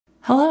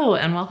Hello,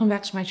 and welcome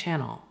back to my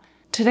channel.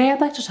 Today I'd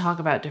like to talk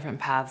about different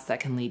paths that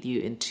can lead you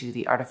into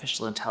the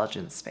artificial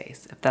intelligence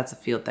space, if that's a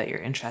field that you're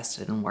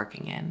interested in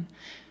working in.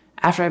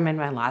 After I made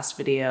my last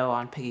video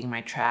on picking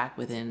my track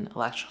within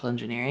electrical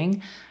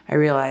engineering, I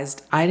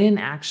realized I didn't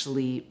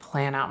actually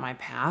plan out my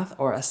path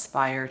or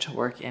aspire to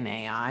work in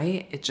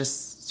AI. It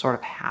just sort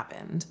of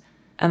happened.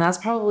 And that's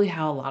probably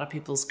how a lot of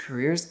people's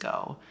careers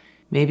go.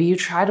 Maybe you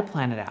try to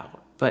plan it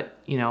out, but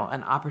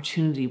an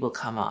opportunity will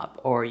come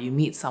up, or you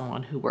meet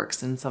someone who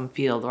works in some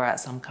field or at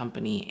some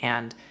company,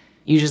 and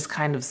you just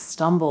kind of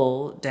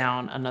stumble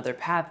down another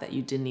path that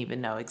you didn't even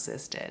know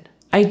existed.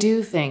 I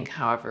do think,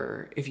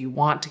 however, if you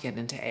want to get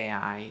into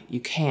AI,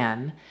 you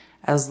can,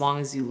 as long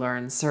as you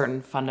learn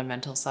certain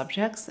fundamental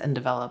subjects and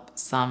develop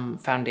some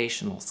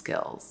foundational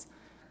skills.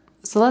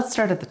 So let's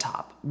start at the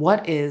top.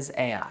 What is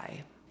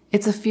AI?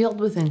 It's a field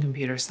within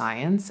computer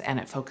science, and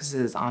it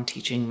focuses on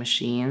teaching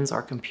machines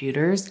or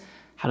computers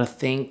how to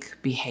think,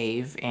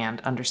 behave, and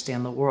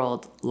understand the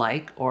world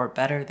like or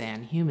better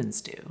than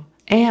humans do.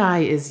 AI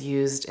is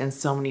used in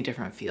so many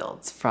different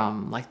fields,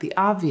 from the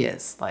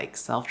obvious, like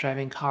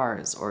self-driving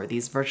cars or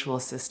these virtual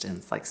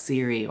assistants like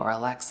Siri or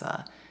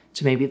Alexa,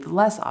 to maybe the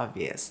less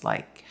obvious,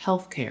 like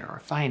healthcare or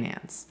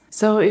finance.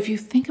 So if you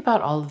think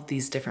about all of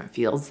these different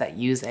fields that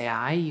use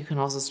AI, you can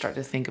also start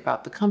to think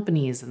about the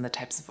companies and the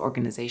types of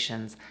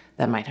organizations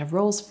that might have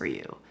roles for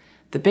you.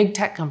 The big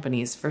tech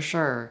companies, for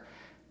sure,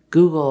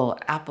 Google,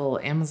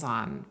 Apple,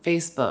 Amazon,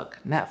 Facebook,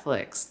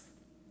 Netflix,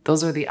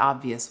 those are the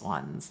obvious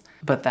ones.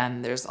 But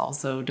then there's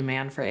also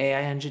demand for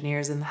AI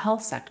engineers in the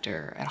health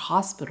sector, at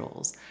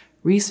hospitals,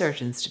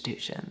 research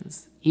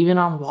institutions, even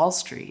on Wall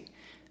Street.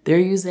 They're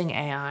using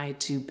AI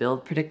to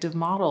build predictive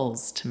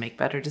models to make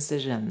better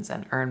decisions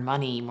and earn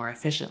money more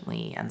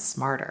efficiently and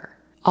smarter.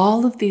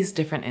 All of these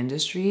different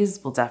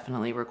industries will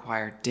definitely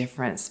require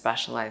different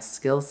specialized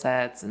skill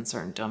sets and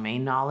certain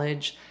domain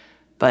knowledge,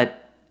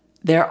 but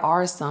there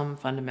are some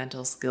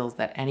fundamental skills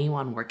that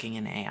anyone working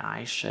in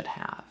AI should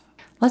have.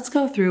 Let's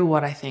go through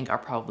what I think are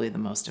probably the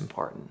most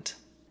important.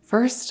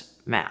 First,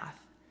 math.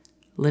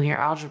 Linear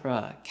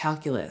algebra,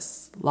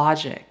 calculus,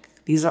 logic.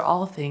 These are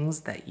all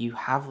things that you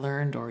have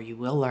learned or you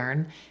will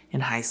learn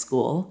in high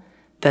school.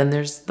 Then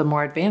there's the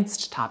more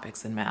advanced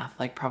topics in math,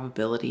 like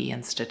probability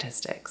and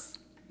statistics.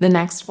 The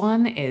next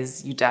one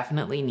is you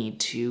definitely need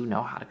to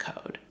know how to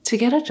code. To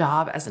get a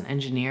job as an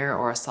engineer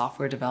or a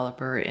software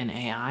developer in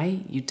AI,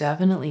 you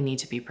definitely need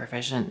to be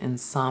proficient in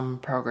some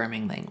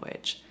programming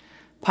language.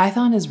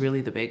 Python is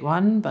really the big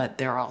one, but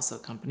there are also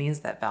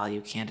companies that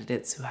value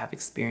candidates who have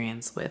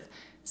experience with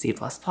C++,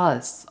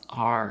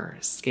 R,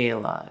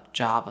 Scala,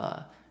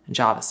 Java, and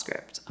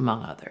JavaScript,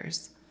 among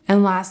others.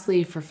 And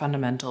lastly, for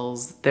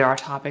fundamentals, there are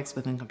topics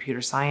within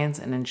computer science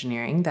and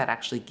engineering that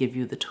actually give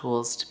you the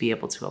tools to be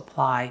able to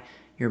apply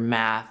your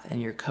math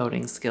and your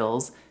coding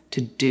skills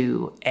to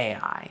do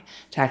AI,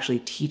 to actually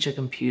teach a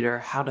computer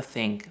how to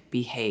think,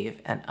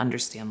 behave, and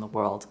understand the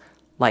world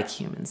like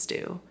humans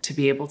do, to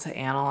be able to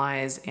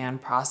analyze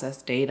and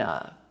process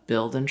data,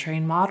 build and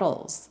train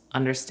models,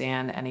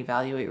 understand and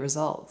evaluate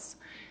results.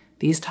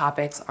 These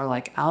topics are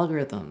like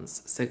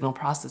algorithms, signal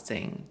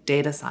processing,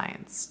 data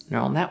science,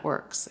 neural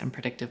networks, and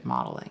predictive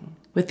modeling.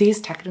 With these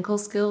technical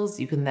skills,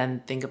 you can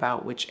then think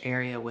about which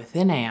area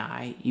within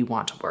AI you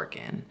want to work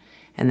in,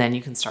 and then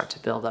you can start to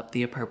build up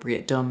the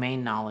appropriate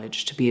domain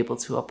knowledge to be able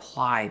to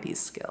apply these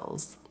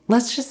skills.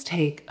 Let's just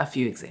take a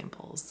few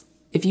examples.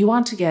 If you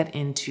want to get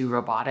into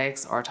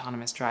robotics or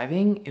autonomous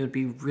driving, it would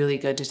be really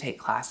good to take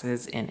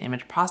classes in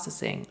image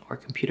processing or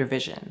computer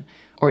vision,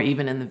 or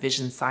even in the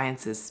vision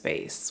sciences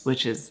space,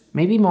 which is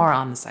maybe more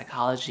on the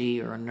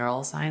psychology or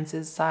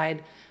neurosciences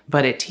side,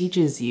 but it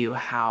teaches you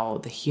how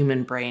the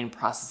human brain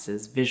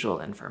processes visual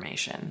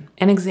information.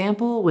 An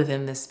example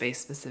within this space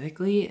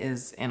specifically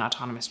is in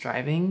autonomous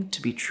driving.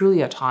 To be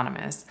truly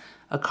autonomous,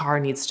 a car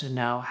needs to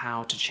know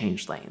how to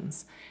change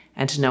lanes.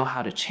 And to know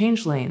how to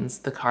change lanes,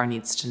 the car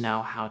needs to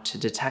know how to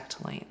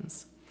detect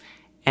lanes.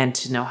 And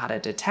to know how to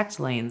detect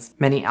lanes,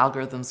 many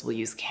algorithms will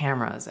use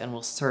cameras and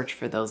will search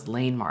for those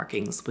lane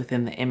markings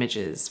within the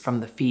images from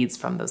the feeds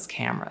from those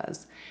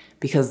cameras,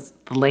 because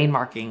the lane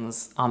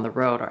markings on the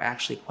road are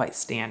actually quite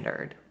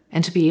standard.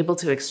 And to be able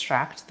to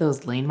extract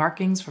those lane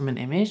markings from an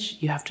image,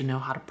 you have to know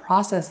how to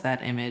process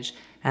that image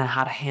and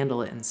how to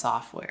handle it in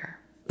software.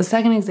 The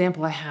second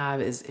example I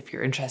have is if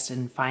you're interested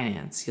in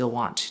finance, you'll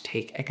want to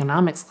take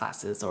economics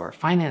classes or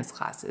finance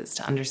classes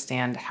to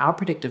understand how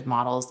predictive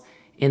models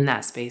in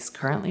that space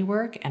currently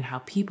work and how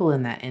people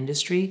in that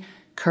industry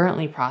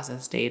currently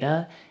process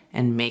data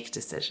and make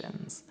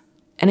decisions.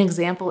 An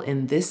example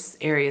in this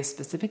area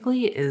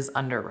specifically is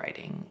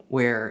underwriting,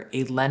 where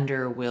a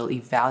lender will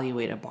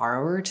evaluate a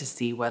borrower to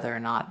see whether or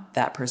not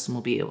that person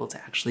will be able to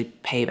actually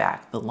pay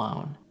back the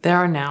loan. There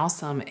are now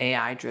some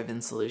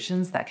AI-driven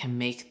solutions that can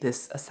make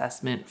this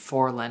assessment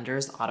for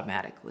lenders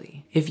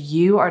automatically. If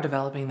you are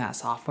developing that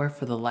software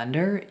for the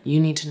lender, you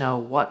need to know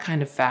what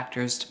kind of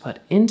factors to put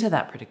into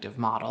that predictive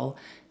model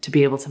to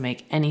be able to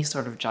make any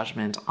sort of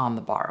judgment on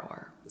the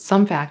borrower.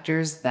 Some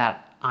factors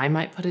that I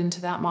might put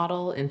into that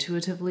model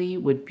intuitively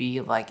would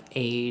be like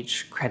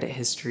age, credit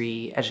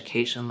history,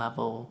 education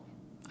level.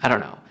 I don't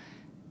know.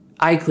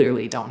 I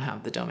clearly don't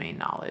have the domain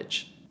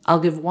knowledge. I'll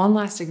give one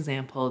last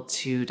example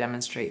to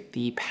demonstrate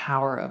the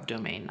power of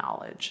domain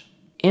knowledge.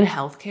 In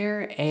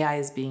healthcare, AI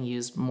is being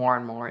used more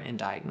and more in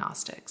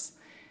diagnostics.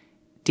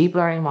 Deep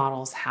learning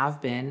models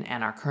have been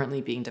and are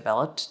currently being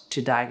developed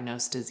to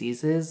diagnose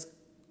diseases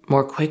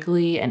more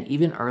quickly and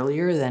even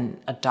earlier than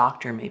a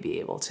doctor may be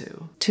able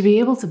to. To be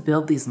able to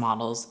build these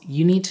models,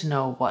 you need to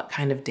know what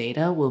kind of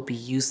data will be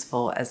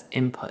useful as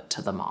input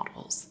to the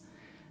models.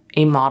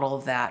 A model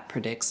that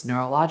predicts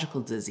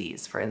neurological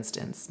disease, for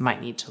instance,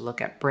 might need to look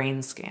at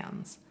brain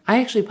scans. I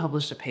actually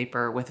published a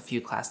paper with a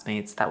few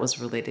classmates that was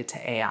related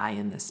to AI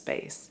in this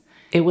space.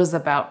 It was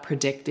about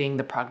predicting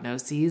the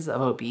prognoses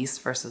of obese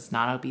versus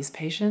non-obese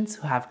patients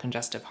who have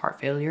congestive heart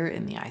failure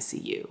in the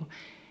ICU.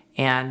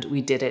 And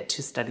we did it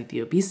to study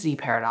the obesity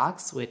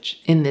paradox,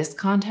 which in this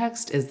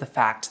context is the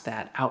fact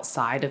that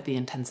outside of the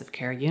intensive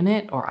care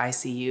unit or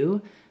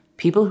ICU,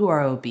 people who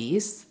are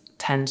obese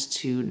tend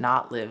to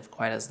not live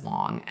quite as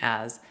long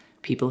as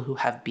people who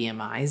have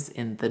BMIs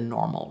in the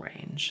normal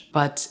range.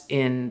 But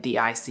in the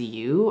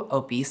ICU,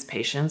 obese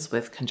patients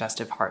with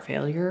congestive heart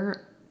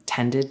failure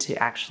tended to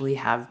actually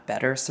have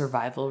better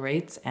survival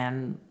rates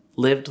and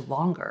lived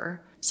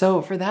longer.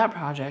 So for that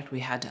project,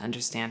 we had to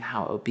understand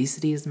how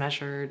obesity is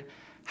measured,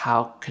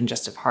 how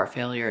congestive heart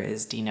failure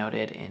is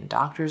denoted in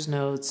doctor's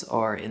notes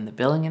or in the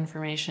billing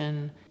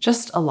information.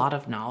 Just a lot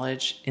of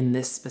knowledge in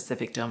this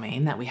specific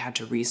domain that we had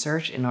to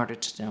research in order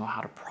to know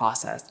how to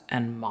process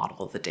and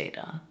model the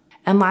data.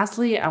 And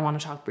lastly, I want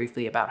to talk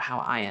briefly about how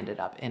I ended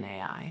up in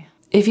AI.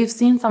 If you've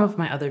seen some of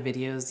my other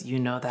videos, you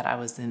know that I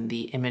was in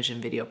the image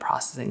and video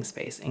processing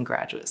space in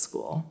graduate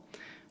school.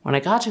 When I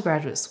got to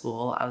graduate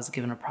school, I was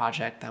given a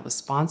project that was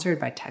sponsored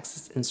by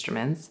Texas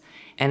Instruments,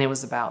 and it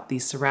was about the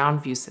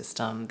surround view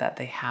system that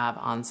they have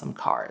on some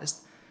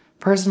cars.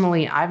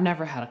 Personally, I've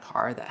never had a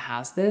car that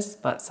has this,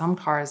 but some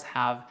cars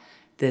have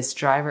this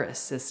driver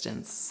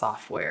assistance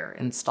software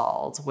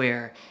installed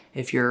where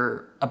if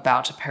you're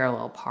about to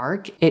parallel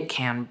park, it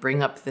can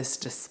bring up this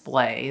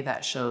display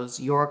that shows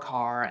your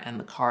car and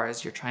the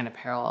cars you're trying to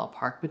parallel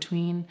park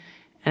between.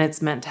 And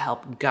it's meant to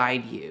help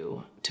guide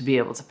you to be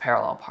able to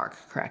parallel park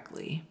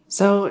correctly.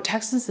 So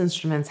Texas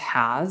Instruments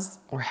has,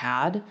 or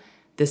had,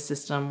 this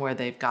system where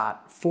they've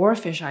got 4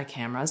 fisheye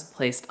cameras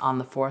placed on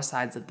the 4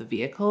 sides of the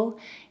vehicle,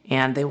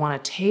 and they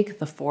want to take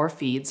the 4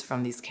 feeds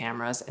from these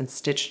cameras and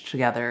stitch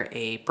together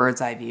a bird's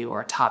eye view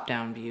or a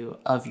top-down view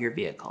of your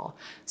vehicle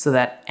so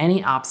that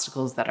any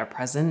obstacles that are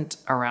present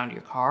around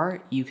your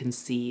car, you can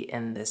see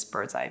in this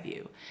bird's eye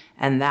view.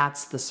 And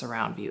that's the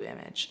surround view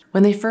image.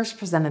 When they first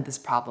presented this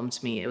problem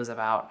to me, it was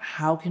about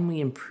how can we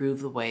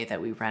improve the way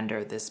that we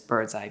render this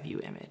bird's eye view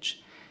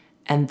image?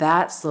 And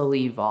that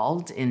slowly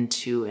evolved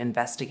into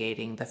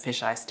investigating the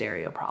fisheye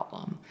stereo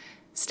problem.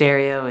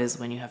 Stereo is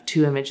when you have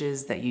 2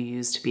 images that you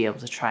use to be able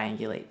to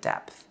triangulate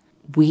depth.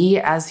 We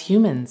as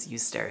humans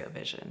use stereo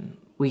vision.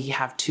 We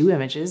have 2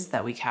 images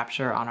that we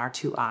capture on our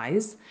 2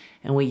 eyes,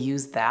 and we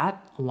use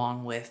that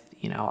along with,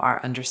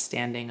 our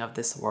understanding of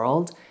this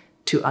world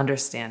to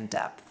understand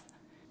depth.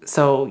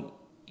 So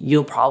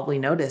you'll probably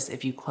notice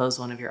if you close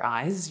one of your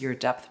eyes, your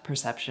depth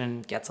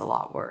perception gets a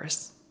lot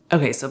worse.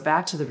 Okay, so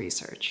back to the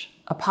research.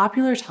 A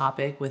popular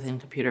topic within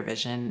computer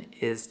vision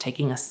is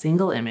taking a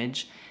single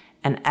image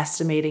and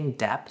estimating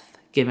depth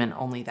given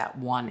only that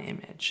one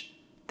image.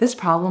 This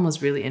problem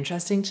was really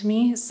interesting to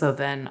me, so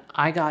then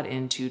I got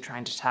into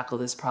trying to tackle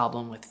this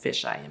problem with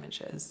fisheye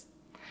images.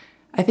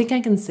 I think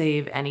I can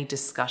save any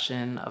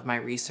discussion of my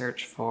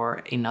research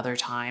for another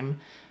time,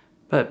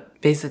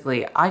 but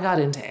basically I got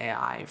into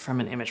AI from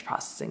an image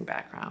processing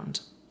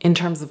background. In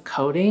terms of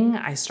coding,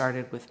 I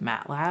started with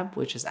MATLAB,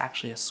 which is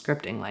actually a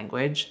scripting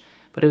language,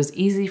 but it was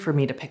easy for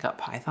me to pick up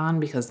Python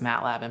because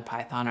MATLAB and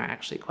Python are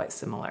actually quite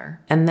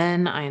similar. And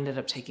then I ended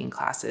up taking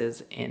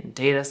classes in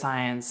data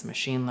science,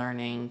 machine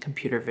learning,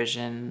 computer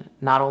vision,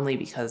 not only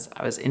because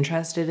I was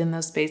interested in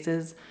those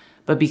spaces,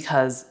 but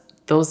because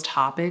those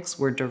topics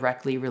were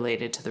directly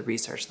related to the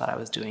research that I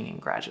was doing in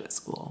graduate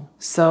school.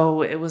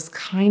 So it was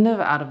kind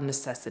of out of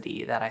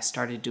necessity that I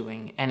started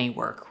doing any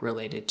work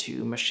related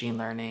to machine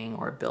learning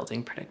or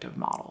building predictive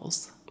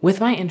models. With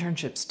my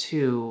internships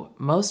too,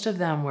 most of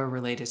them were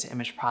related to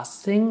image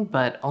processing,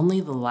 but only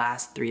the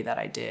last 3 that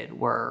I did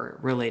were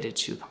related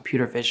to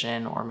computer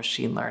vision or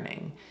machine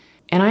learning.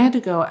 And I had to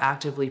go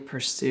actively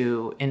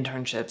pursue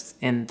internships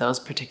in those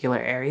particular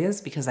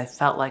areas because I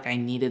felt like I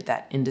needed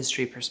that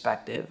industry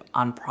perspective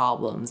on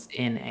problems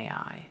in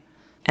AI.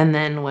 And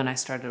then when I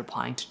started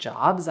applying to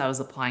jobs, I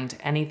was applying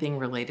to anything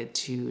related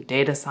to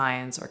data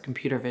science or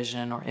computer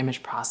vision or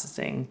image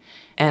processing.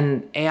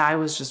 And AI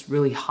was just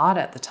really hot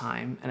at the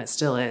time, and it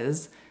still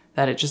is,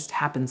 that it just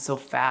happened so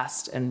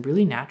fast and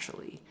really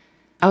naturally.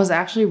 I was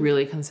actually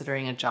really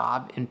considering a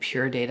job in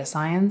pure data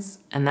science,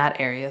 and that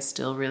area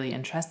still really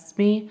interests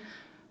me.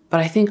 But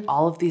I think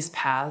all of these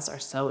paths are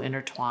so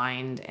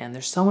intertwined and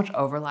there's so much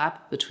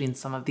overlap between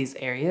some of these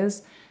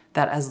areas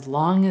that as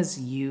long as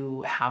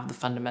you have the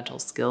fundamental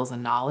skills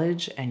and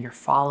knowledge and you're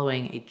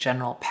following a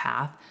general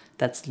path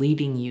that's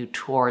leading you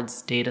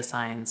towards data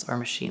science or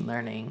machine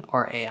learning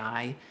or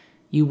AI,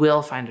 you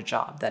will find a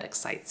job that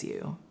excites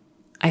you.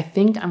 I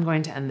think I'm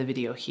going to end the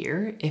video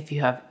here. If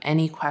you have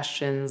any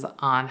questions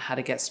on how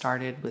to get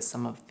started with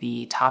some of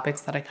the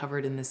topics that I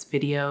covered in this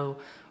video,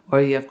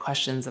 or you have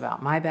questions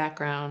about my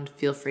background,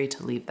 feel free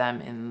to leave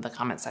them in the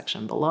comment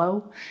section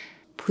below.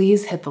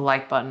 Please hit the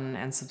like button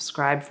and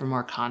subscribe for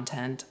more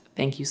content.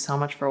 Thank you so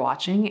much for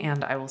watching,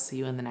 and I will see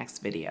you in the next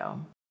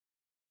video.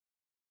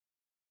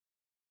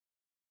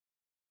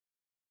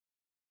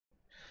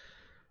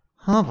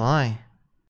 Oh boy.